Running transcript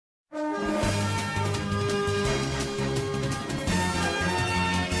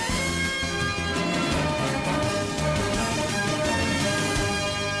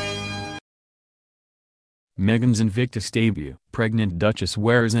Meghan's Invictus debut. Pregnant Duchess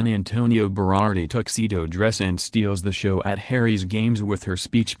wears an Antonio Berardi tuxedo dress and steals the show at Harry's games with her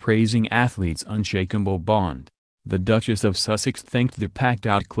speech praising athletes' unshakable bond. The Duchess of Sussex thanked the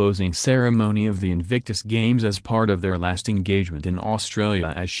packed-out closing ceremony of the Invictus Games as part of their last engagement in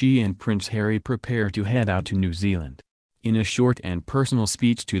Australia as she and Prince Harry prepare to head out to New Zealand. In a short and personal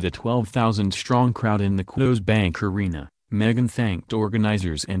speech to the 12,000-strong crowd in the Queen's Bank Arena, Meghan thanked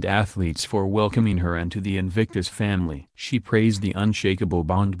organizers and athletes for welcoming her into the Invictus family. She praised the unshakable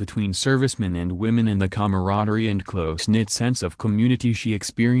bond between servicemen and women and the camaraderie and close-knit sense of community she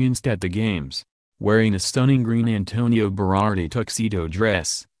experienced at the Games. Wearing a stunning green Antonio Berardi tuxedo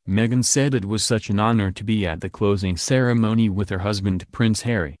dress, Meghan said it was such an honor to be at the closing ceremony with her husband Prince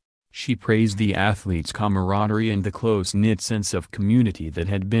Harry. She praised the athletes' camaraderie and the close-knit sense of community that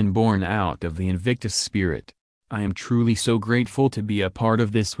had been born out of the Invictus spirit. "I am truly so grateful to be a part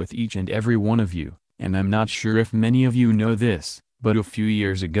of this with each and every one of you, and I'm not sure if many of you know this, but a few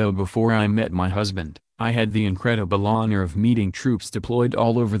years ago before I met my husband, I had the incredible honor of meeting troops deployed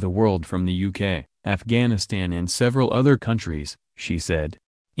all over the world from the UK, Afghanistan and several other countries," she said.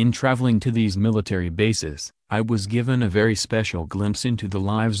 "In traveling to these military bases, I was given a very special glimpse into the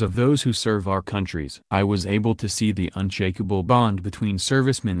lives of those who serve our countries. I was able to see the unshakable bond between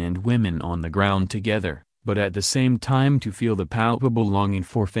servicemen and women on the ground together, but at the same time to feel the palpable longing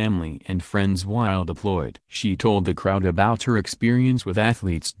for family and friends while deployed." She told the crowd about her experience with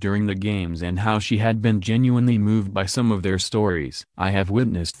athletes during the Games and how she had been genuinely moved by some of their stories. "I have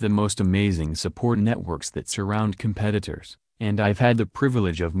witnessed the most amazing support networks that surround competitors, and I've had the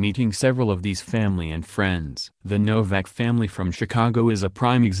privilege of meeting several of these family and friends. The Novak family from Chicago is a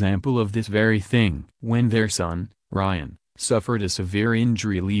prime example of this very thing. When their son, Ryan, suffered a severe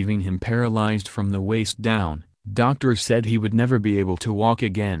injury leaving him paralyzed from the waist down, doctors said he would never be able to walk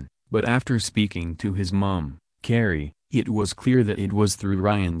again, but after speaking to his mom, Carrie, it was clear that it was through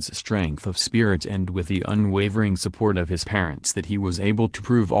Ryan's strength of spirit and with the unwavering support of his parents that he was able to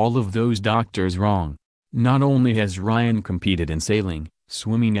prove all of those doctors wrong. Not only has Ryan competed in sailing,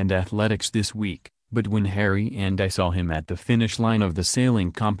 swimming and athletics this week, but when Harry and I saw him at the finish line of the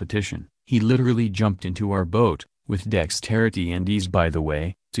sailing competition, he literally jumped into our boat, with dexterity and ease by the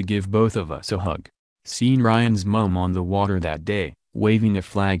way, to give both of us a hug. Seeing Ryan's mom on the water that day, waving a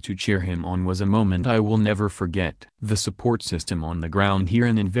flag to cheer him on was a moment I will never forget. The support system on the ground here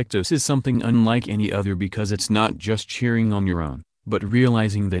in Invictus is something unlike any other because it's not just cheering on your own, but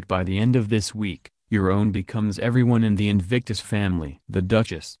realizing that by the end of this week, your own becomes everyone in the Invictus family." The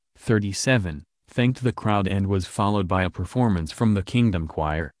Duchess, 37, thanked the crowd and was followed by a performance from the Kingdom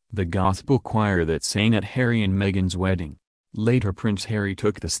Choir, the gospel choir that sang at Harry and Meghan's wedding. Later Prince Harry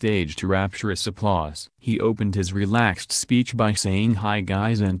took the stage to rapturous applause. He opened his relaxed speech by saying "Hi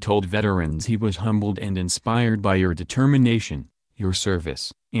guys" and told veterans he was humbled and inspired by your determination, your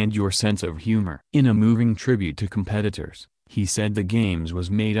service, and your sense of humor. In a moving tribute to competitors, he said the Games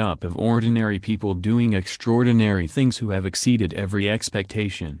was made up of ordinary people doing extraordinary things who have exceeded every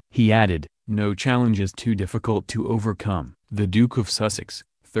expectation. He added, "No challenge is too difficult to overcome." The Duke of Sussex,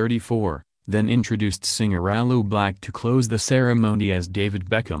 34, then introduced singer Aloe Blacc to close the ceremony as David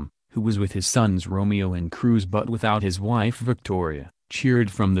Beckham, who was with his sons Romeo and Cruz but without his wife Victoria, cheered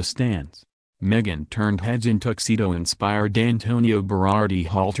from the stands. Meghan turned heads in tuxedo-inspired Antonio Berardi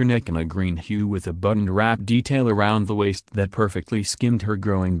halter neck in a green hue with a buttoned wrap detail around the waist that perfectly skimmed her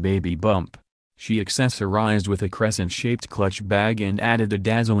growing baby bump. She accessorized with a crescent-shaped clutch bag and added a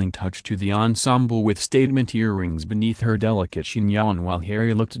dazzling touch to the ensemble with statement earrings beneath her delicate chignon while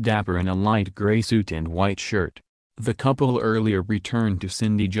Harry looked dapper in a light gray suit and white shirt. The couple earlier returned to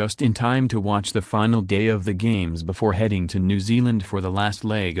Sydney just in time to watch the final day of the Games before heading to New Zealand for the last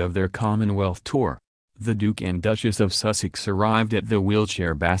leg of their Commonwealth tour. The Duke and Duchess of Sussex arrived at the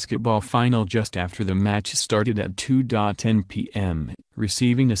wheelchair basketball final just after the match started at 2:10 p.m.,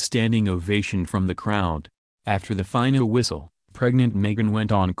 receiving a standing ovation from the crowd. After the final whistle, pregnant Meghan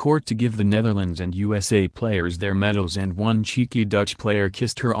went on court to give the Netherlands and USA players their medals and one cheeky Dutch player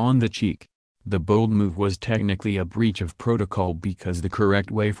kissed her on the cheek. The bold move was technically a breach of protocol because the correct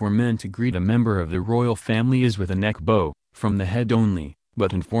way for men to greet a member of the royal family is with a neck bow, from the head only,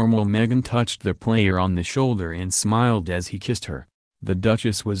 but informal Meghan touched the player on the shoulder and smiled as he kissed her. The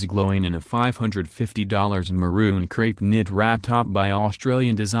Duchess was glowing in a $550 maroon crepe knit wrap top by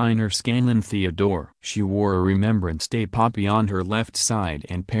Australian designer Scanlan Theodore. She wore a Remembrance Day poppy on her left side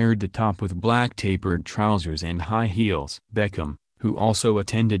and paired the top with black tapered trousers and high heels. Beckham, who also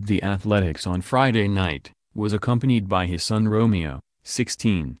attended the athletics on Friday night, was accompanied by his son Romeo,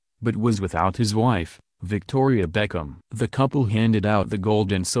 16, but was without his wife, Victoria Beckham. The couple handed out the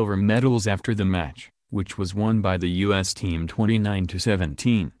gold and silver medals after the match, which was won by the U.S. team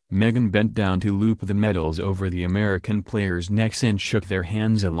 29-17. Meghan bent down to loop the medals over the American players' necks and shook their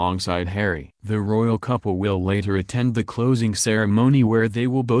hands alongside Harry. The royal couple will later attend the closing ceremony where they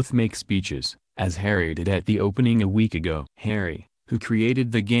will both make speeches, as Harry did at the opening a week ago. Harry, who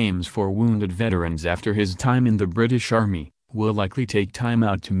created the games for wounded veterans after his time in the British Army, will likely take time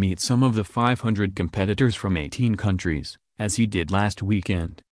out to meet some of the 500 competitors from 18 countries, as he did last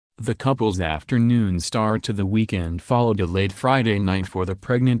weekend. The couple's afternoon start to the weekend followed a late Friday night for the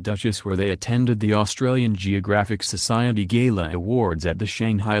pregnant Duchess, where they attended the Australian Geographic Society Gala Awards at the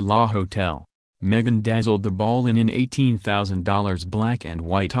Shanghai La Hotel. Meghan dazzled the ball in an $18,000 black and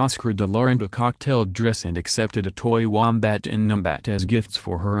white Oscar de la Renta cocktail dress and accepted a toy wombat and numbat as gifts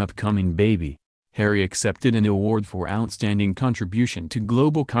for her upcoming baby. Harry accepted an award for outstanding contribution to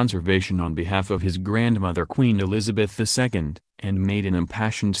global conservation on behalf of his grandmother Queen Elizabeth II, and made an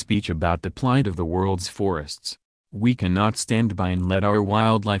impassioned speech about the plight of the world's forests. "We cannot stand by and let our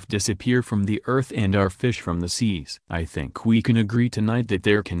wildlife disappear from the earth and our fish from the seas. I think we can agree tonight that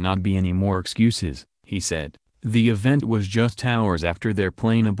there cannot be any more excuses," he said. The event was just hours after their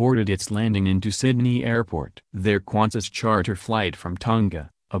plane aborted its landing into Sydney Airport. Their Qantas charter flight from Tonga,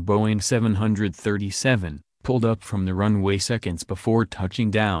 a Boeing 737, pulled up from the runway seconds before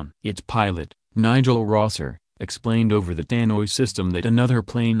touching down. Its pilot, Nigel Rosser, explained over the tannoy system that another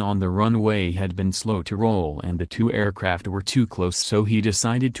plane on the runway had been slow to roll and the two aircraft were too close, so he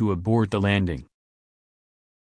decided to abort the landing.